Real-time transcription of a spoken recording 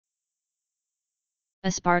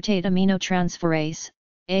Aspartate aminotransferase,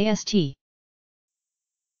 AST.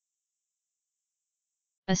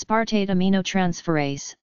 Aspartate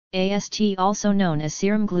aminotransferase, AST, also known as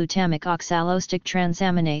serum glutamic oxaloacetic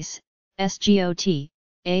transaminase, SGOT.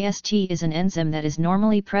 AST is an enzyme that is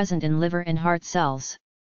normally present in liver and heart cells.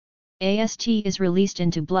 AST is released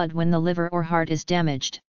into blood when the liver or heart is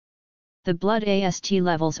damaged. The blood AST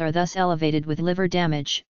levels are thus elevated with liver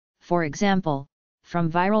damage, for example,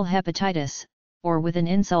 from viral hepatitis, or with an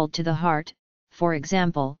insult to the heart, for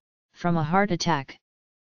example, from a heart attack.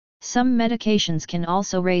 Some medications can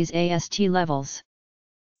also raise AST levels.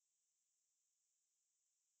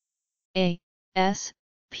 A S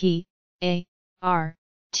P A R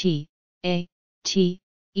T A T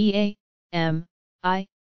E A M I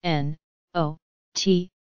N O T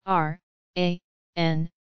R A N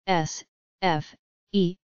S F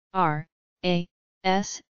E R A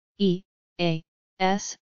S E A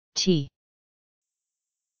S T.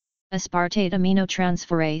 Aspartate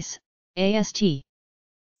aminotransferase, AST.